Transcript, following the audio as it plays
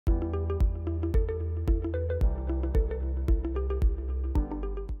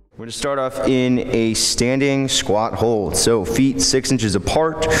We're going to start off in a standing squat hold. So feet 6 inches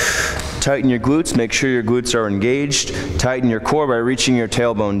apart. Tighten your glutes, make sure your glutes are engaged. Tighten your core by reaching your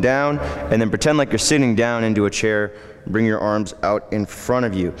tailbone down, and then pretend like you're sitting down into a chair. Bring your arms out in front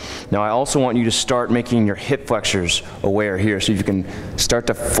of you. Now I also want you to start making your hip flexors aware here. So you can start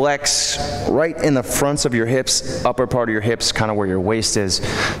to flex right in the fronts of your hips, upper part of your hips, kind of where your waist is.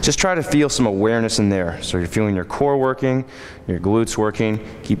 Just try to feel some awareness in there. So you're feeling your core working, your glutes working,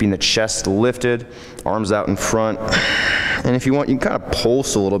 keeping the chest lifted, arms out in front. And if you want, you can kind of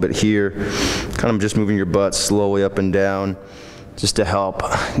pulse a little bit here, kind of just moving your butt slowly up and down, just to help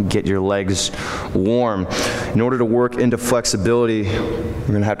get your legs warm. In order to work into flexibility, you're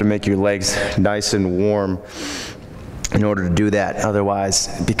gonna have to make your legs nice and warm in order to do that.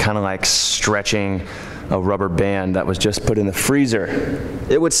 Otherwise, it'd be kind of like stretching a rubber band that was just put in the freezer.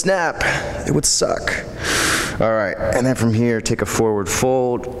 It would snap, it would suck. All right, and then from here, take a forward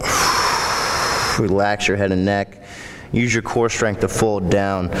fold. Relax your head and neck. Use your core strength to fold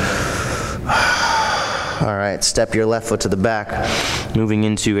down. All right, step your left foot to the back, moving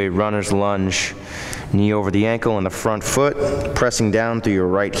into a runner's lunge. Knee over the ankle and the front foot, pressing down through your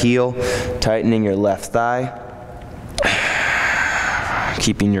right heel, tightening your left thigh,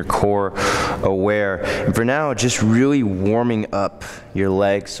 keeping your core aware. And for now, just really warming up your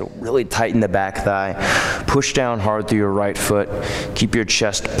legs, so really tighten the back thigh, push down hard through your right foot, keep your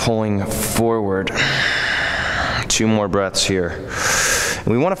chest pulling forward. 2 more breaths here. And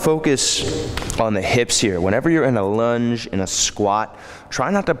we want to focus on the hips here. Whenever you're in a lunge, in a squat,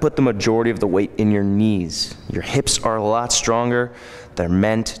 try not to put the majority of the weight in your knees. Your hips are a lot stronger. They're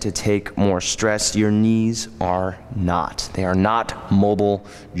meant to take more stress. Your knees are not. They are not mobile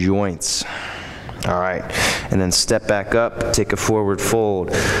joints. All right, and then step back up, take a forward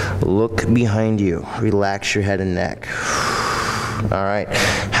fold. Look behind you, relax your head and neck. All right,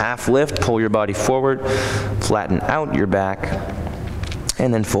 half lift, pull your body forward, flatten out your back,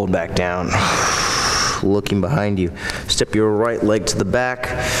 and then fold back down. Looking behind you. Step your right leg to the back,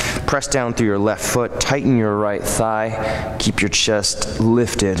 press down through your left foot, tighten your right thigh, keep your chest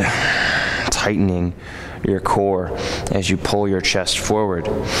lifted, tightening your core as you pull your chest forward.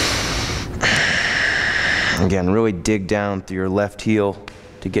 Again, really dig down through your left heel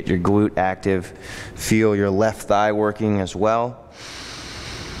to get your glute active. Feel your left thigh working as well.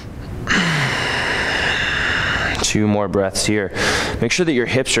 2 more breaths here. Make sure that your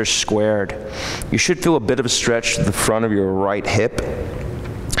hips are squared. You should feel a bit of a stretch to the front of your right hip.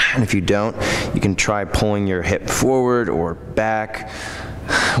 And if you don't, you can try pulling your hip forward or back.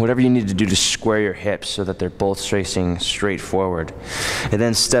 Whatever you need to do to square your hips so that they're both facing straight forward. And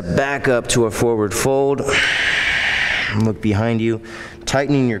then step back up to a forward fold. Look behind you,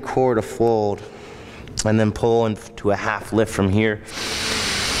 tightening your core to fold. And then pull into a half lift from here.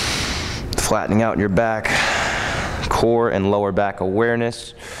 Flattening out your back. Core and lower back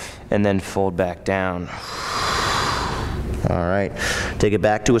awareness, and then fold back down. All right, take it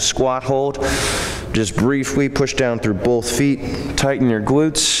back to a squat hold. Just briefly push down through both feet, tighten your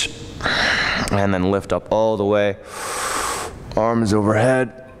glutes, and then lift up all the way. Arms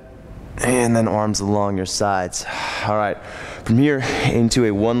overhead, and then arms along your sides. All right, from here into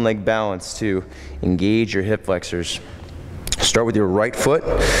a one-leg balance to engage your hip flexors. Start with your right foot,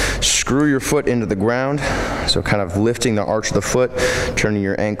 screw your foot into the ground, so kind of lifting the arch of the foot, turning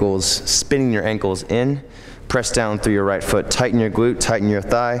your ankles, spinning your ankles in, press down through your right foot, tighten your glute, tighten your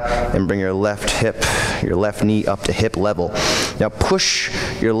thigh, and bring your left hip, your left knee up to hip level. Now push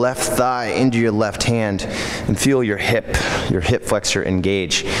your left thigh into your left hand and feel your hip flexor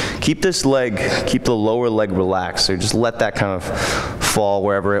engage. Keep this leg, keep the lower leg relaxed, so just let that kind of fall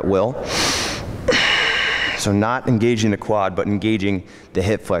wherever it will. So not engaging the quad, but engaging the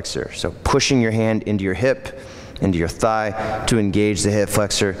hip flexor. So pushing your hand into your hip, into your thigh to engage the hip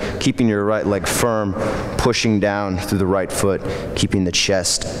flexor, keeping your right leg firm, pushing down through the right foot, keeping the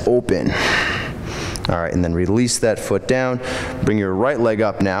chest open. All right, and then release that foot down. Bring your right leg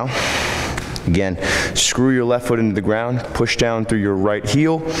up now. Again, screw your left foot into the ground, push down through your right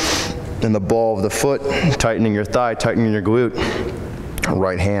heel and the ball of the foot, tightening your thigh, tightening your glute.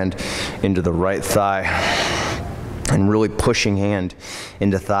 Right hand into the right thigh and really pushing hand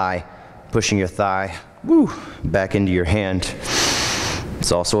into thigh, pushing your thigh back into your hand.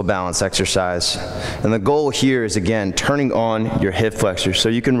 It's also a balance exercise. And the goal here is, again, turning on your hip flexors so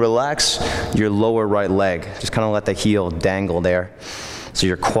you can relax your lower right leg. Just kind of let the heel dangle there. So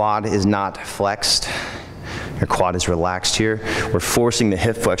your quad is not flexed. Your quad is relaxed here. We're forcing the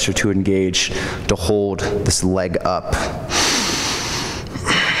hip flexor to engage to hold this leg up.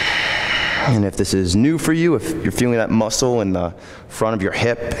 And if this is new for you, if you're feeling that muscle in the front of your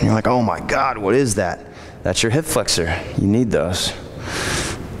hip, and you're like, oh my God, what is that? That's your hip flexor. You need those.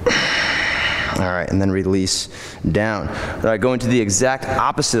 All right, and then release down. All right, going to the exact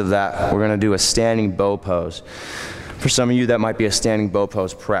opposite of that, we're gonna do a standing bow pose. For some of you, that might be a standing bow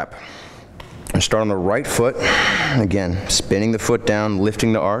pose prep. Start on the right foot. Again, spinning the foot down,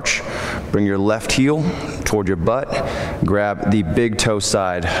 lifting the arch. Bring your left heel toward your butt. Grab the big toe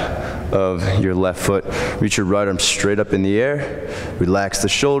side of your left foot. Reach your right arm straight up in the air. Relax the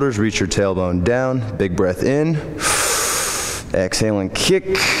shoulders, reach your tailbone down. Big breath in. Exhale and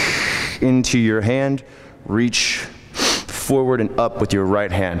kick into your hand. Reach forward and up with your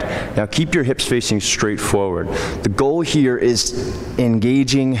right hand. Now keep your hips facing straight forward. The goal here is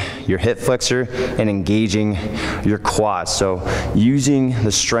engaging your hip flexor and engaging your quads. So using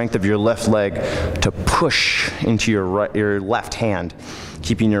the strength of your left leg to push into your left hand,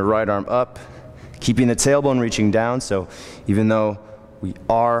 keeping your right arm up, keeping the tailbone reaching down. So even though we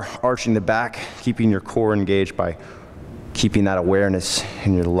are arching the back, keeping your core engaged by keeping that awareness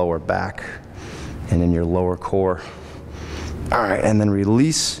in your lower back and in your lower core. All right, and then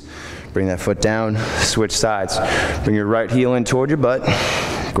release. Bring that foot down, switch sides. Bring your right heel in toward your butt.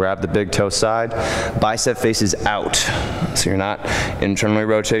 Grab the big toe side. Bicep faces out. So you're not internally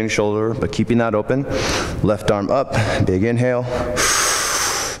rotating shoulder, but keeping that open. Left arm up, big inhale.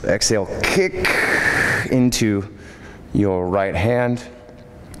 Exhale, kick into your right hand.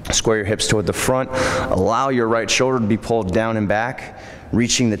 Square your hips toward the front. Allow your right shoulder to be pulled down and back,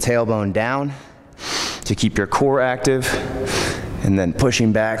 reaching the tailbone down to keep your core active, and then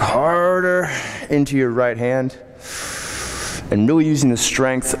pushing back harder into your right hand, and really using the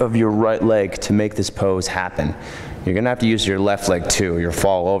strength of your right leg to make this pose happen. You're gonna have to use your left leg too, your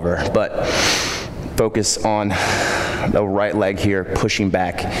fall over, but focus on the right leg here, pushing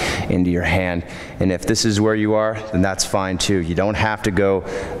back into your hand. And if this is where you are, then that's fine too. You don't have to go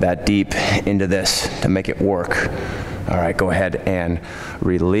that deep into this to make it work. All right, go ahead and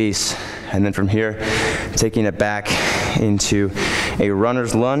release. And then from here, taking it back into a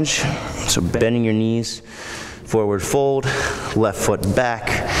runner's lunge. So bending your knees, forward fold, left foot back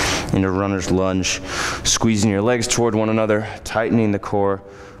into runner's lunge, squeezing your legs toward one another, tightening the core,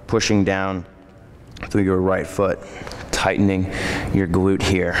 pushing down through your right foot, tightening your glute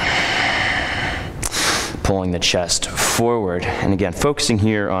here, pulling the chest forward. And again, focusing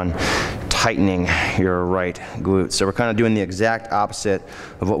here on tightening your right glute. So we're kind of doing the exact opposite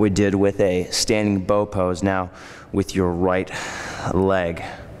of what we did with a standing bow pose, now with your right leg.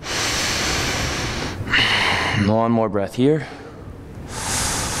 One more breath here.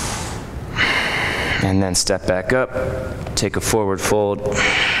 And then step back up, take a forward fold,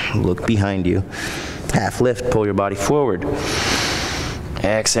 look behind you. Half lift, pull your body forward.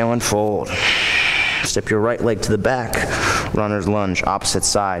 Exhale and fold. Step your right leg to the back. Runner's lunge, opposite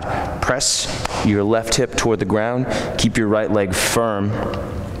side. Press your left hip toward the ground. Keep your right leg firm.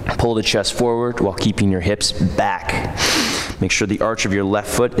 Pull the chest forward while keeping your hips back. Make sure the arch of your left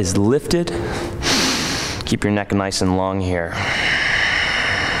foot is lifted. Keep your neck nice and long here.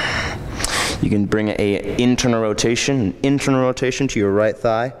 You can bring an internal rotation to your right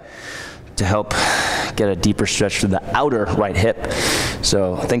thigh to help get a deeper stretch to the outer right hip.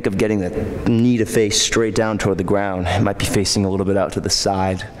 So think of getting the knee to face straight down toward the ground. It might be facing a little bit out to the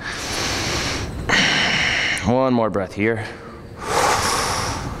side. One more breath here.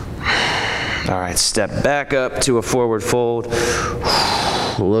 All right, step back up to a forward fold.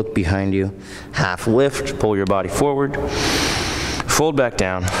 Look behind you. Half lift, pull your body forward. Fold back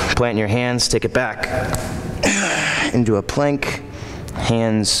down, plant your hands, take it back into a plank.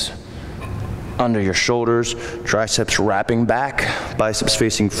 Hands under your shoulders, triceps wrapping back, biceps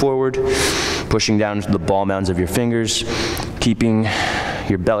facing forward, pushing down into the ball mounds of your fingers, keeping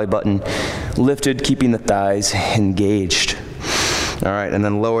your belly button lifted, keeping the thighs engaged. All right, and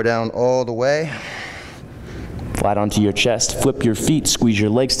then lower down all the way, flat onto your chest, flip your feet, squeeze your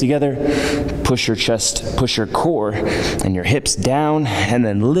legs together, push your chest, push your core and your hips down, and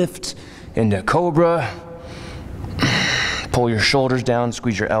then lift into cobra. Pull your shoulders down,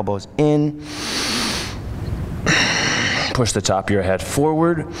 squeeze your elbows in. Push the top of your head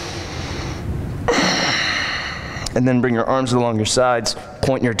forward. And then bring your arms along your sides,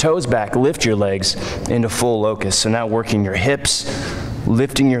 point your toes back, lift your legs into full locust. So now working your hips,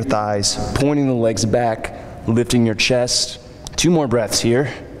 lifting your thighs, pointing the legs back, lifting your chest. 2 more breaths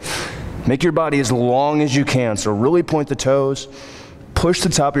here. Make your body as long as you can. So really point the toes, push the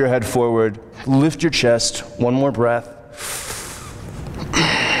top of your head forward, lift your chest. 1 more breath.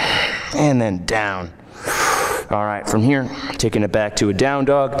 And then down. All right, from here, taking it back to a down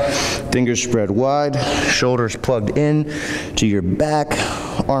dog, fingers spread wide, shoulders plugged in to your back,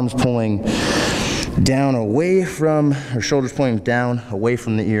 arms pulling down away from, or shoulders pulling down away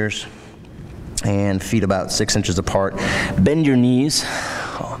from the ears, and feet about 6 inches apart. Bend your knees,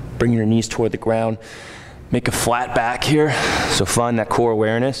 bring your knees toward the ground, make a flat back here, so find that core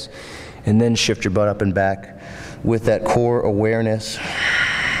awareness, and then shift your butt up and back with that core awareness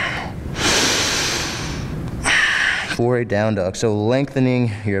for a down dog. So lengthening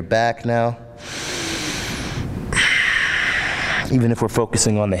your back now. Even if we're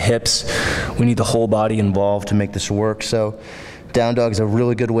focusing on the hips, we need the whole body involved to make this work. So down dog is a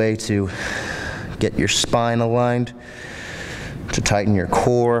really good way to get your spine aligned, to tighten your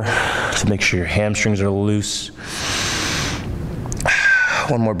core, to make sure your hamstrings are loose.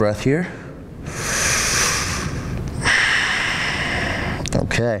 One more breath here.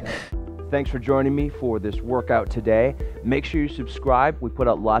 Okay. Thanks for joining me for this workout today. Make sure you subscribe. We put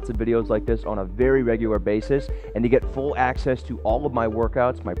out lots of videos like this on a very regular basis. And to get full access to all of my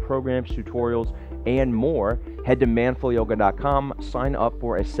workouts, my programs, tutorials, and more, head to manfulyoga.com, sign up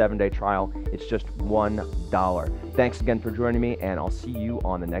for a 7-day trial. It's just $1. Thanks again for joining me, and I'll see you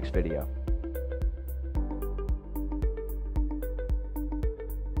on the next video.